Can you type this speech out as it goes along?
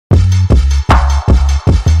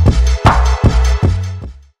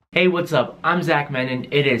Hey, what's up? I'm Zach Menden.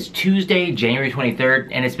 It is Tuesday, January 23rd,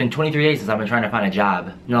 and it's been 23 days since I've been trying to find a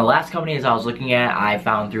job. Now, the last companies I was looking at, I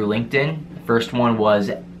found through LinkedIn. The first one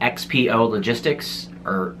was XPO Logistics,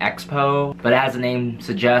 or Expo, but as the name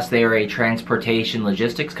suggests, they are a transportation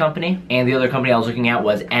logistics company. And the other company I was looking at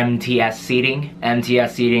was MTS Seating.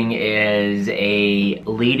 MTS Seating is a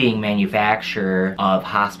leading manufacturer of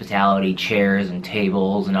hospitality chairs and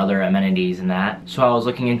tables and other amenities and that. So I was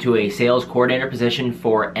looking into a sales coordinator position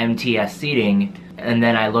for MTS Seating, and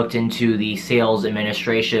then I looked into the sales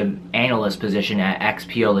administration analyst position at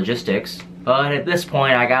XPO Logistics. But at this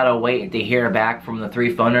point, I gotta wait to hear back from the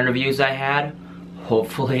 3 phone interviews I had.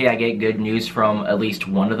 Hopefully I get good news from at least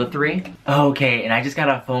one of the 3. Okay, and I just got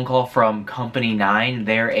a phone call from Company 9.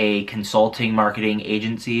 They're a consulting marketing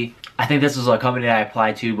agency. I think this is a company that I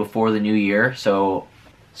applied to before the new year, so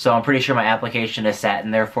I'm pretty sure my application has sat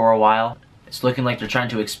in there for a while. It's looking like they're trying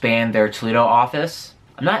to expand their Toledo office.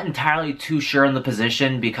 I'm not entirely too sure on the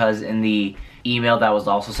position because in the email that was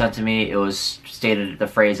also sent to me, it was stated the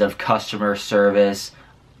phrase of customer service,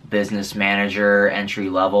 business manager, entry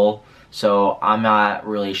level. So I'm not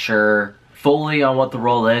really sure fully on what the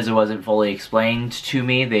role is. It wasn't fully explained to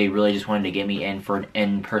me. They really just wanted to get me in for an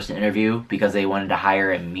in-person interview because they wanted to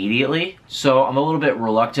hire immediately. So I'm a little bit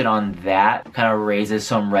reluctant on that. Kind of raises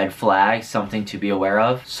some red flags, something to be aware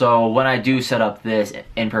of. So when I do set up this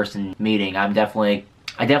in-person meeting, I definitely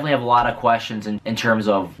have a lot of questions in terms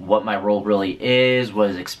of what my role really is, what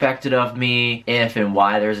is expected of me, if and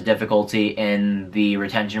why there's a difficulty in the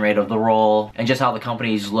retention rate of the role, and just how the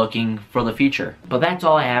company is looking for the future. But that's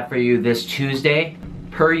all I have for you this Tuesday.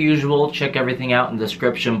 Per usual, check everything out in the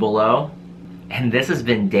description below. And this has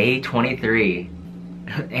been day 23.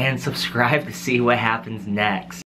 And subscribe to see what happens next.